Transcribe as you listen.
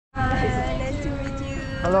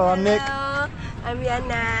Hello, I'm Nick. Hello, I'm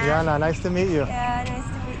Yana. Yana, nice to meet you. Yeah, nice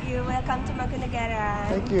to meet you. Welcome to Mangkunegaran.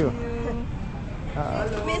 Thank you.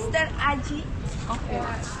 Mr. Aji. Okay.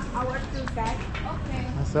 Our tour guide. Okay.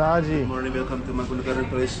 Mr. Aji. Good morning, welcome to Mangkunegaran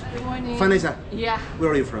Palace. Good morning. Vanessa, Yeah,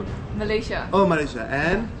 where are you from? Malaysia. Oh, Malaysia.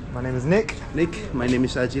 And My name is Nick. Nick, my name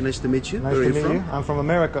is Aji. Nice to meet you. Nice where to are you meet from? you. I'm from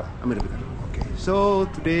America. America. Okay. So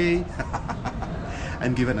today,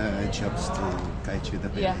 I'm given a job to guide you the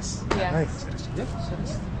place. Yeah. Nice. Yeah,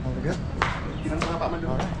 serious. All good.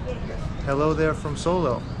 All right. Hello there from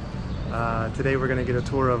Solo. Today we're going to get a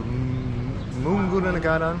tour of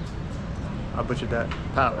Mangkunegaran, I butchered that,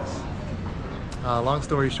 Palace. Long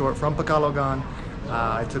story short, from Pekalongan,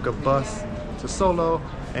 I took a bus to Solo,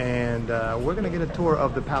 and we're going to get a tour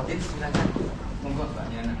of the palace.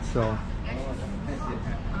 So,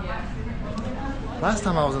 last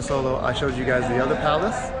time I was in Solo, I showed you guys the other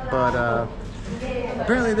palace, but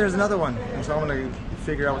apparently there's another one, and so I'm going to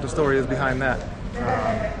figure out what the story is behind that.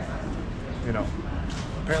 You know,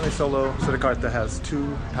 apparently Jogjakarta has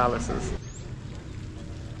 2 palaces.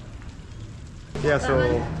 Yeah,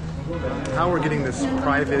 so how we're getting this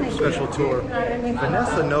private special tour,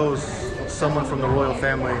 Vanessa knows someone from the royal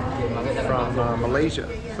family from Malaysia.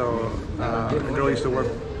 So a girl used to work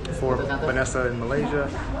for Vanessa in Malaysia.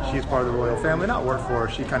 She's part of the royal family. Not work for her,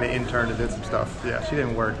 she kind of interned and did some stuff. Yeah, she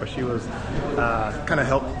didn't work, but she was kind of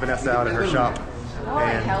helped Vanessa out at her shop. More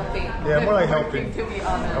like helping. Yeah, more like helping. To be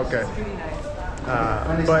honest. Okay. It's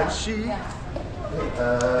really nice. But she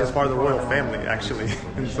is part of the royal family, actually.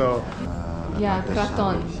 And so... Yeah,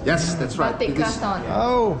 kraton. Yes, that's right. Batik kraton.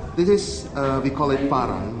 Oh! This is, we call it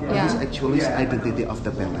parang. Yeah. This is actually the identity of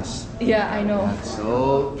the palace. Yeah, I know.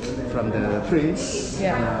 So, from the prince,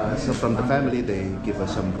 Yeah. so from the family, they give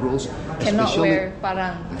us some rules. Cannot especially- wear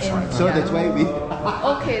parang. So yeah. that's why we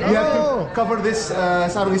Okay, you that's have to cover this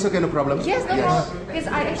sarung. Is okay, no problem. Yes, no problem. Because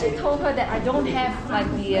I actually told her that I don't have like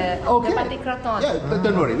the batik kraton. Yeah, but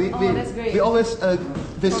don't worry. That's great. We always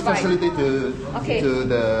this Provide. facility to Okay. to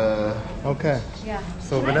the. Okay. Yeah.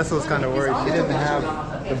 So Vanessa was kind of worried she didn't have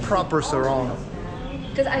the proper sarong.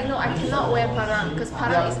 Because I know I cannot wear parang because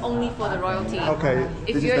parang is only for the royalty. Okay.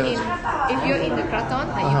 If This is you're the- in the kraton,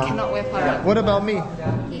 then you cannot wear parang. What about me?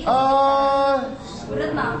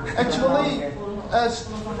 Actually,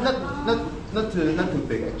 not too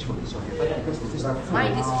big actually. It's okay, but because this is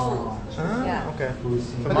Mine is full. Yeah. Okay.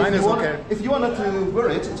 So But mine if is you want, okay. If you wanted to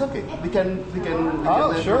wear it, it's okay. We can.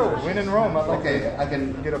 Oh, sure. When in Rome, I'd like Okay, I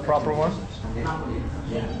can. to get a proper one.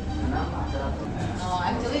 No,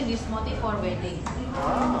 actually this motif for wedding.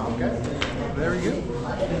 Ah, okay. Very good.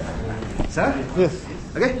 Sir? Yes.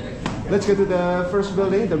 Okay. Let's go to the first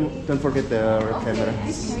building. Don't forget the camera.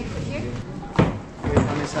 Can we put here? Okay,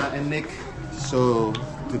 Vanessa and Nick. So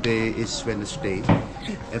today is Wednesday.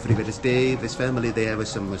 Every Wednesday, this family they have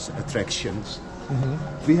some attractions.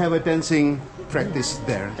 We have a dancing practice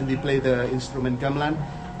there, and we play the instrument gamelan.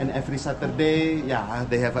 And every Saturday, yeah,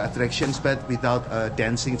 they have attractions, but without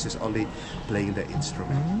dancing, just only playing the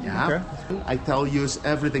instrument. Yeah. Okay. I tell you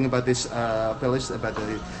everything about this palace, about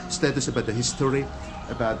the status, about the history,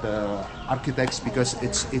 about the architects, because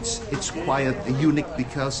it's quite unique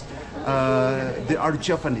because they are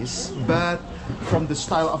Japanese, but from the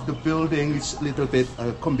style of the building, it's a little bit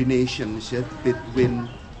combinations between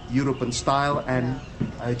European style and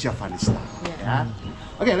Japanese style. Yeah.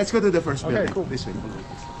 Okay, let's go to the first building. cool. This way.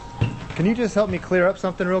 Can you just help me clear up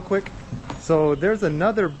something real quick? So there's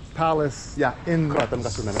another palace in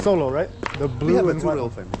Solo, right? The We blue have a and two white.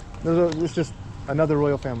 royal family. It's just another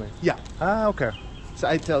royal family. Yeah. Ah, okay. So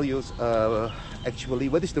I tell you actually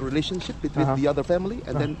what is the relationship between the other family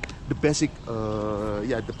and then the basic of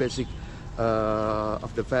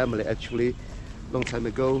the family. Actually, long time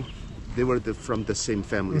ago, they were from the same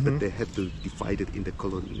family, but they had to divide it in the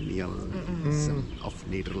colonialism of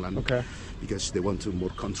Netherlands because they want to more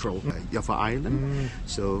control Java Island.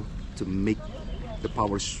 So to make the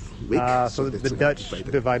powers weak, So the that's Dutch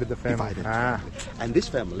divided the family. Divided the family. And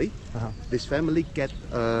this family get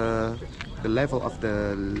the level of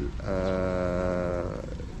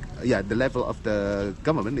the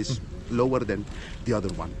government is lower than the other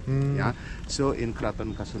one. Yeah. So in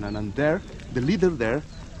Kraton Kasunanan there, the leader there,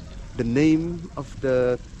 the name of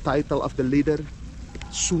the title of the leader,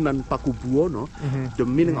 Sunan Pakubuwono. The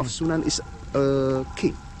meaning of Sunan is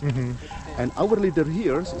king. And our leader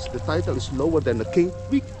here is the title is lower than the king.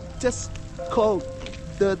 We just call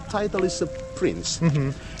the title is a prince.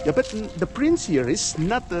 Yeah, but the prince here is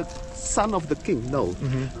not the son of the king. No,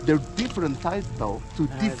 they're different title to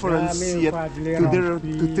differentiate to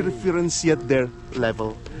differentiate their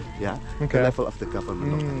level. Yeah, the level of the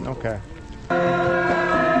government. Okay.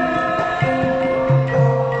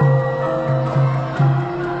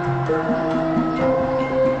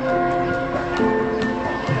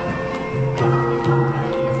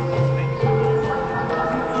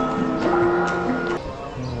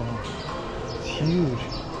 huge.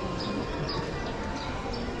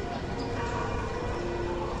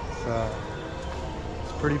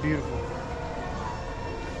 It's pretty beautiful.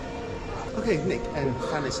 Okay, Nick and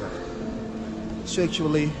Vanessa. So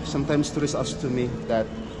actually, sometimes tourists ask to me that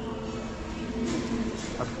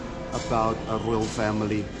about a royal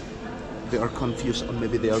family. They are confused, or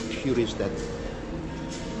maybe they are curious that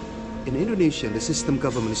in Indonesia, the system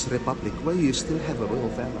government is republic. Why you still have a royal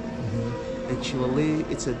family? Actually,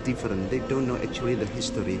 it's a different. They don't know actually the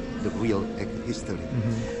history, the real history.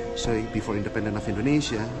 So before independence of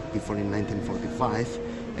Indonesia, before in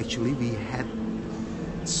 1945, actually we had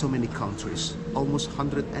so many countries, almost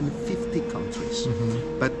 150 countries.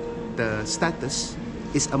 But the status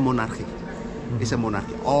is a monarchy. It's a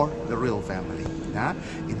monarchy or the royal family. Yeah?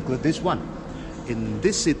 Include this one. In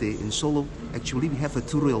this city, in Solo, actually we have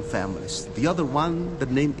two royal families. The other one, the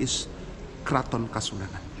name is Kraton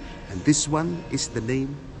Kasunanan. And this one is the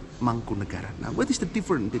name Mangkunegaran. Now, what is the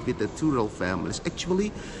difference between the two royal families?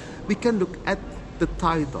 Actually, we can look at the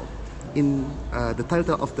title, in the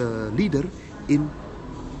title of the leader in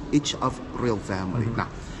each of royal family. Now,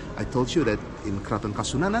 I told you that in Kraton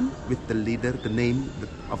Kasunanan, with the leader, the name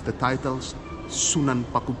of the titles, Sunan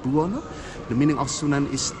Pakubuwono, the meaning of Sunan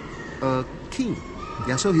is a king.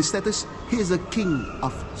 Yeah, so his status, he is a king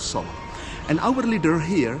of Solo. And our leader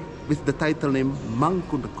here, with the title name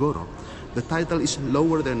Mangkunegaran, the title is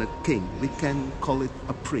lower than a king. We can call it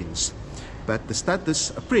a prince. But the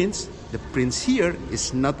status, a prince, the prince here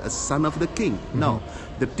is not a son of the king. No,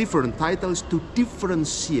 the different titles to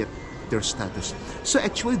differentiate their status. So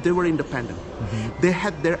actually they were independent. They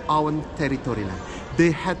had their own territory land.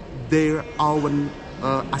 They had their own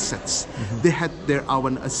assets. They had their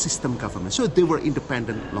own system government. So they were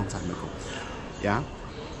independent a long time ago. Yeah.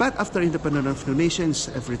 But after independence of Indonesia,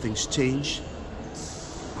 everything's changed.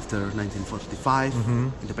 After 1945,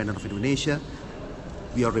 independence of Indonesia,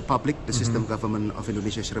 we are republic. The system government of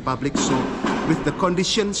Indonesia is republic. So with the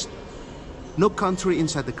conditions, no country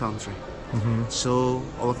inside the country. So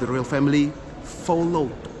all of the royal family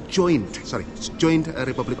joined a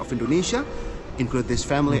Republic of Indonesia, include this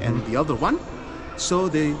family and the other one. So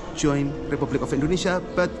they joined Republic of Indonesia,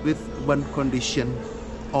 but with one condition: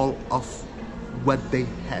 all of what they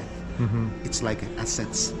have, it's like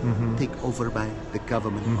assets, take over by the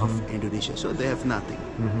government of Indonesia. So they have nothing.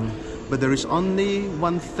 But there is only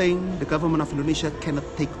one thing the government of Indonesia cannot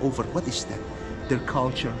take over. What is that? Their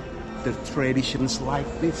culture, their traditions like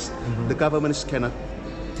this. The governments cannot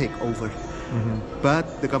take over.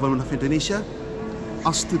 But the government of Indonesia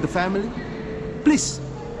asked to the family, please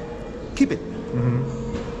keep it,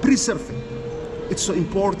 preserve it. It's so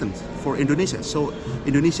important for Indonesia. So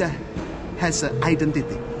Indonesia has an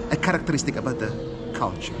identity, a characteristic about the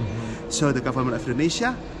culture. So the government of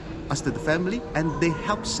Indonesia asked to the family, and they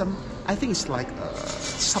help some, I think it's like a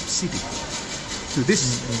subsidy to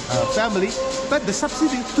this family, but the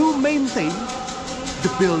subsidy to maintain the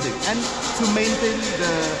building and to maintain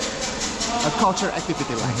the culture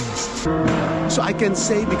activity like this. So I can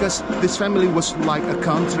say, because this family was like a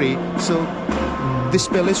country, so this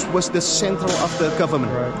palace was the center of the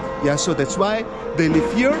government. Yeah, so that's why they live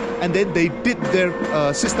here, and then they did their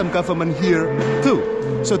system government here too.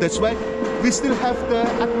 So that's why we still have the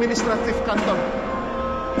administrative kantor.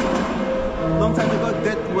 Long time ago,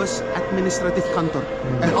 that was administrative kantor,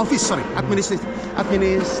 office. Sorry, administrative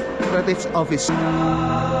office.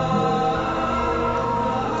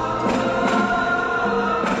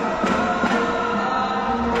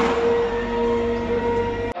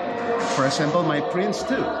 For example, my prince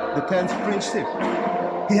too, the 10th prince too.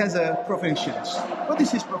 He has a profession. What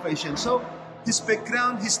is his profession? So his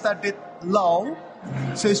background, he studied law.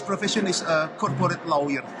 So his profession is a corporate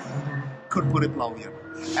lawyer. Corporate lawyer.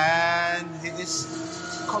 And he is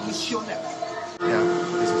commissioner. Yeah,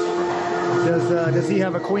 this is Does he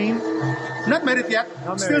have a queen? not married yet.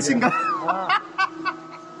 Not Still married single. yet.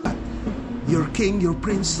 Your king, your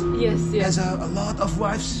prince, Yes. has a lot of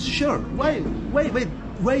wives. Sure.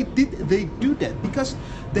 Why did they do that? Because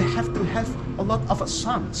they have to have a lot of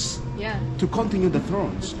sons to continue the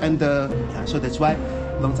thrones. And so that's why,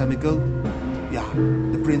 long time ago,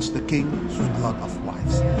 the prince, the king, a lot of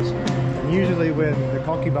wives. And usually with the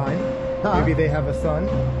concubine, maybe they have a son.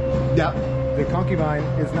 Yeah. The concubine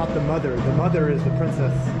is not the mother. The mother is the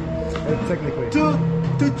princess, technically.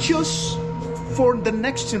 To choose for the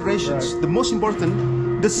next generations, the most important,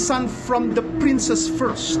 the son from the princess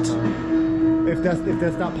first. If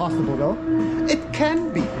that's not possible, though. It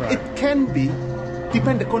can be. Right. It can be.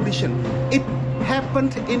 Depend the condition. It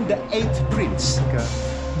happened in the 8th prince. Okay.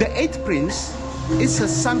 The 8th prince is a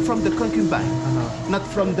son from the concubine, not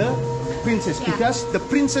from the princess because the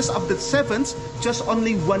princess of the sevens just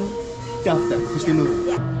only one daughter, Gusti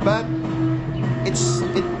Nurul. But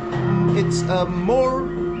it's more.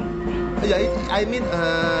 Yeah,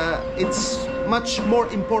 it's much more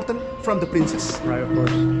important from the princess. Right, of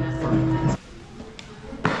course.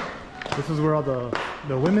 This is where all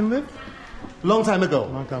the women live? Long time ago.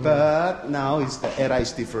 Long time but now the era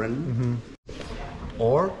is different.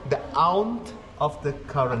 Or the aunt of the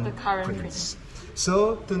current, prince.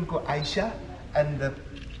 So Tunku Aisyah and the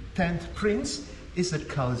 10th prince is a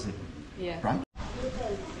cousin. Yeah. Right?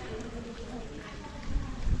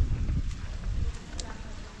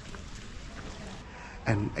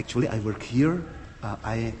 And actually I work here.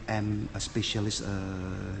 I am a specialist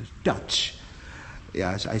Dutch.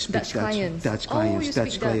 Yes, I speak Dutch clients. Dutch Oh, clients. you Dutch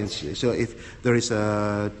speak clients. Dutch. So if there is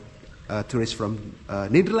a tourist from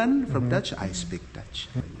Netherlands, from Dutch, I speak Dutch.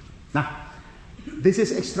 Now, this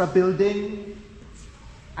is extra building.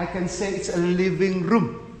 I can say it's a living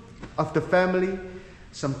room of the family.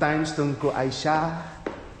 Sometimes Tunku Aisyah,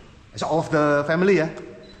 it's all of the family, yeah,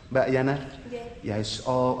 Mbak Yana. Yes,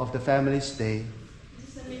 all of the families they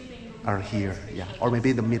are here, yeah, or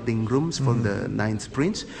maybe the meeting rooms for the 9th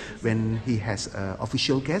prince when he has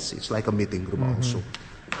official guests. It's like a meeting room also.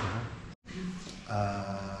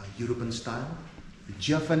 European style,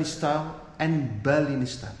 Javanese style, and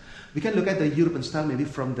Balinese style. We can look at the European style maybe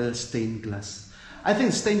from the stained glass. I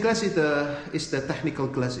think stained glass is the technical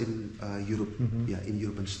glass in Europe, in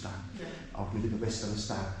European style, or maybe the Western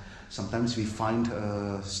style. Sometimes we find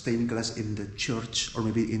stained glass in the church or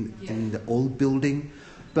maybe in the old building.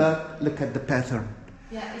 But look at the pattern.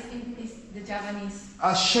 Yeah, it's the Javanese.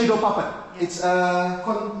 A shadow puppet. Yeah. It's a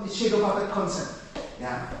shadow puppet concept.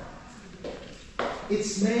 Yeah.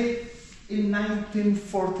 It's made in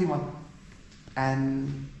 1941,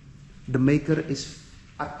 and the maker is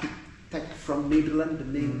architect from Netherlands. The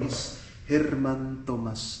name is Herman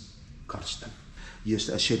Thomas Karsten. Used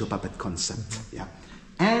a shadow puppet concept. Yeah.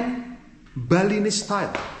 And Balinese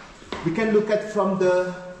style. We can look at from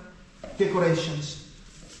the decorations.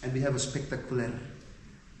 And we have a spectacular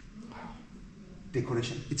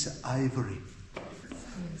decoration. It's ivory.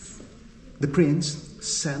 Yes. The prince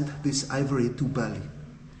sent this ivory to Bali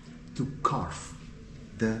to carve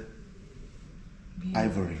the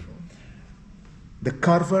ivory. The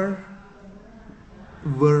carver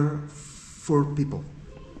were 4 people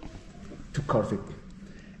to carve it,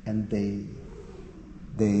 and they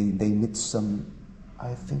need some,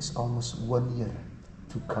 I think, almost 1 year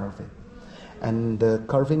to carve it. And the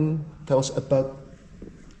carving tells about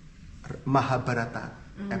Mahabharata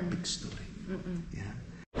epic story. Yeah.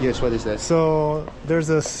 Yes, what is that? So there's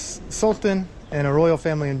a sultan and a royal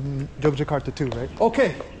family in Jogjakarta too, right?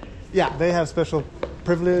 Okay. Yeah. They have special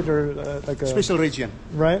privilege or like a Special region.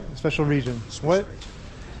 right? Special region. What?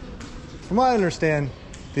 From what I understand,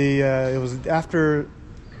 it was after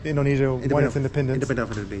Indonesia won its independence.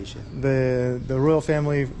 Independent of Indonesia. The royal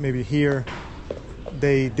family maybe here.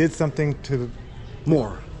 They did something to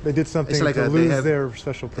More. They did something It's like to they lose have- their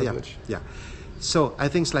special privilege. Yeah. So I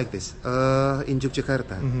think it's like this. In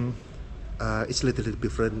Jogjakarta, it's a little bit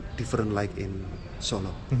different like in Solo.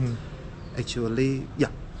 Actually,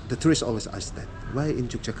 the tourists always ask that. Why in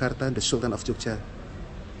Jogjakarta the Sultan of Jogja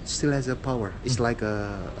still has a power? It's like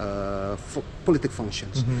a politic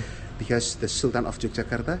functions. Because the Sultan of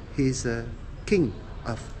Jogjakarta, he's a king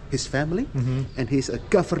of his family, and he's a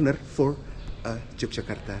governor for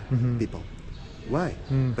Jogjakarta people. Why?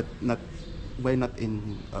 But why not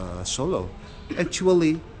in Solo?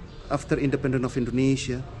 Actually, after independence of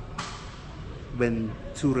Indonesia, when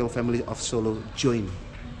 2 royal families of Solo joined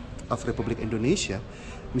of Republic Indonesia,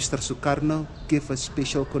 Mr. Sukarno gave a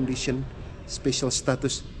special condition, special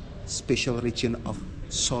status, special region of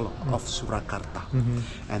Solo, of Surakarta.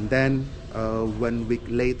 And then 1 week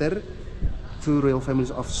later, 2 royal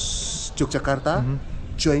families of Jogjakarta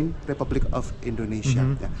joined Republic of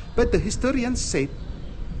Indonesia. Yeah. But the historians said,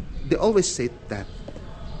 they always said that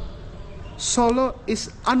Solo is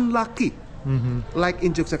unlucky, like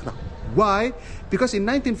in Jogjakarta. Why? Because in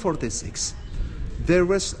 1946, there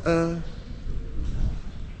was a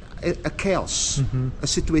chaos, a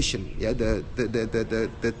situation. Yeah, the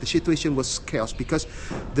situation was chaos because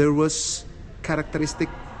there was characteristic.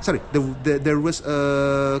 Sorry, there was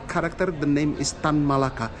a character. The name is Tan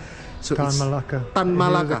Malaka. So Tan Malaka. Tan He was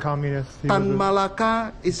Malaka. a communist. Tan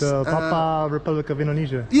Malaka is the Papa Republic of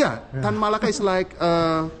Indonesia. Yeah, Tan Malaka is like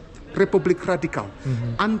Republic Radical,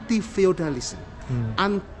 anti-feudalism,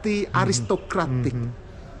 anti-aristocratic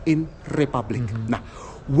in Republic. Now,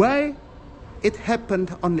 why it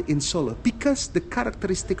happened only in Solo? Because the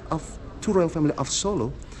characteristic of 2 royal family of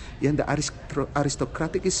Solo, the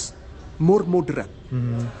aristocratic is more moderate.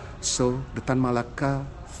 So the Tan Malaka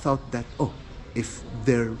thought that, oh, if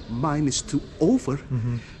their mind is too over,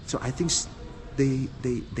 so I think they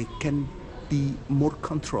can be more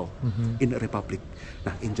control in a republic.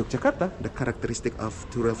 Now in Yogyakarta, the characteristic of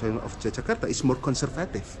the royal family of Yogyakarta is more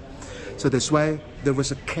conservative. So that's why there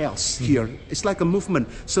was a chaos here. It's like a movement.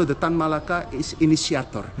 So the Tan Malaka is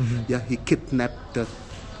initiator. Yeah, he kidnapped the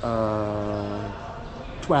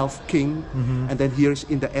 12th king, and then here's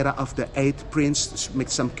in the era of the 8th prince, make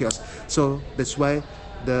some chaos. So that's why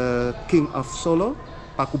the king of Solo,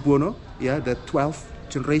 Pakubuwono, yeah, the 12th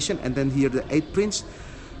generation, and then here the 8th prince.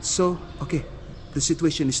 So okay, the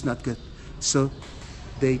situation is not good. So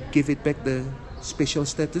they give it back the special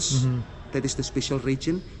status, that is the special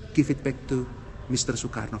region, give it back to Mr.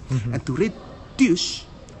 Sukarno. And to reduce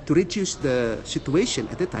the situation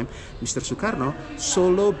at that time, Mr. Sukarno,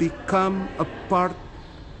 Solo become a part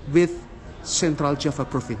with Central Java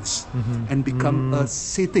province and become a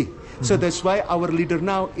city. So that's why our leader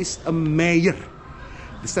now is a mayor.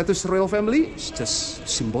 The status royal family is just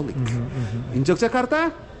symbolic. In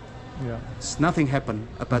Yogyakarta, nothing happened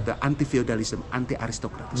about the anti-feudalism,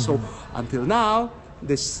 anti-aristocracy. So until now,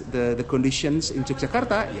 the conditions in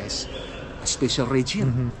Yogyakarta, yes, a special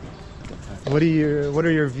region. What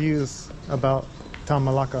are your views about Tan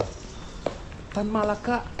Malaka? Tan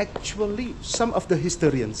Malaka, actually, some of the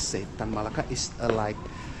historians say Tan Malaka is like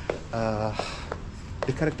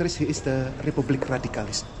the characteristic is the Republic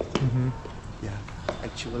Radicalist. Yeah,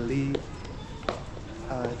 actually,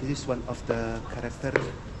 this is one of the character.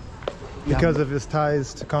 Because of his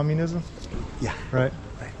ties to communism? Yeah. Right.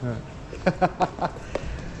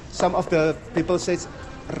 Some of the people say it's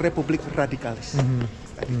Republic Radicalist.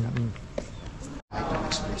 I don't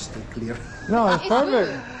express too clear. No, it's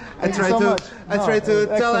perfect. I try to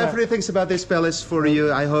tell excellent. everything about this palace for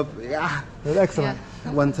you. I hope, yeah. Excellent.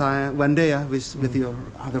 One day, with your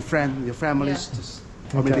other friend, your families, just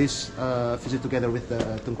or maybe visit together with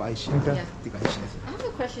Tunku Aisyah. Yeah. I have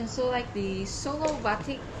a question. So, like the Solo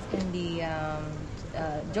batik and the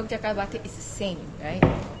Jogjakarta batik is the same, right?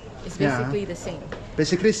 It's basically the same.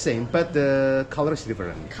 Basically same, but the color is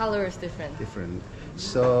different. Color is different.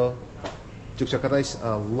 So Jogjakarta is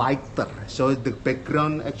lighter. So the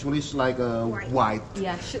background actually is like white.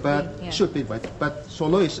 Yeah, should be white. But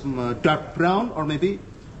Solo is dark brown or maybe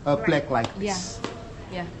black like this.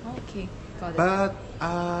 Yeah. Okay. Got it. But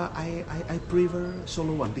I prefer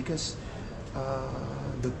Solo one because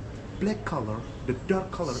the black color, the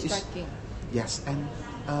dark color striking. Yes, and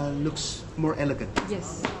looks more elegant.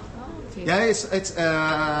 Yes. Okay. Yeah, it's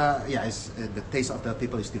the taste of the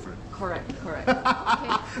people is different. Correct. Okay.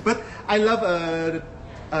 But I love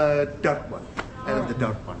dark one. I love the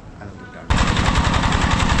dark one.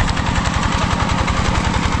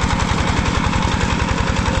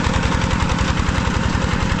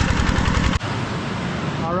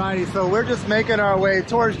 Alrighty, so we're just making our way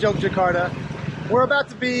towards Jogjakarta. We're about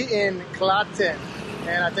to be in Klaten,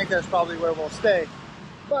 and I think that's probably where we'll stay.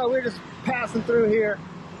 But we're just passing through here,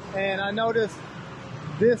 and I noticed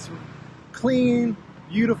this clean,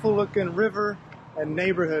 beautiful looking river and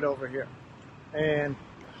neighborhood over here. And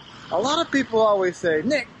a lot of people always say,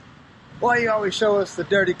 Nick, why you always show us the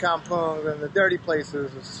dirty kampungs and the dirty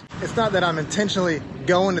places? It's not that I'm intentionally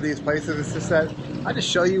going to these places, it's just that I just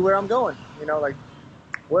show you where I'm going, you know, like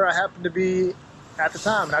where I happen to be at the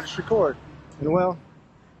time, and I just record. And well,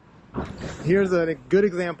 here's a good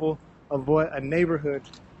example of what a neighborhood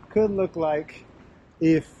could look like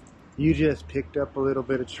if you just picked up a little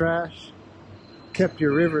bit of trash, kept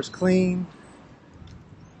your rivers clean,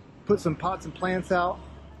 put some pots and plants out.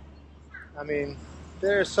 I mean,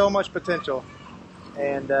 there's so much potential,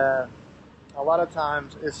 and a lot of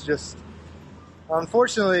times it's just,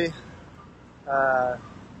 unfortunately,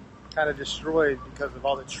 kind of destroyed because of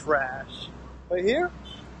all the trash. But here,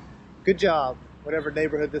 good job, whatever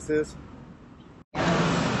neighborhood this is.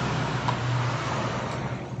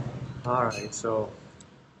 Alright, so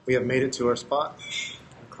we have made it to our spot.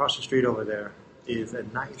 Across the street over there is a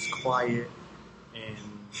nice, quiet, and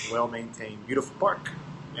well-maintained, beautiful park.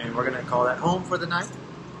 And we're going to call that home for the night.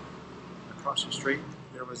 Across the street,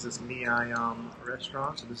 there was this Miyayam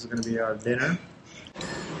restaurant, so this is going to be our dinner.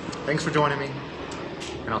 Thanks for joining me,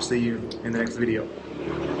 and I'll see you in the next video.